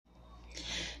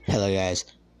Hello, guys.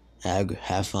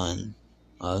 Have fun.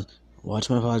 Uh, watch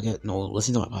my podcast. No,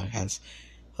 listen to my podcast.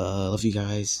 Love you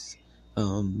guys.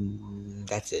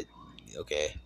 That's it. Okay.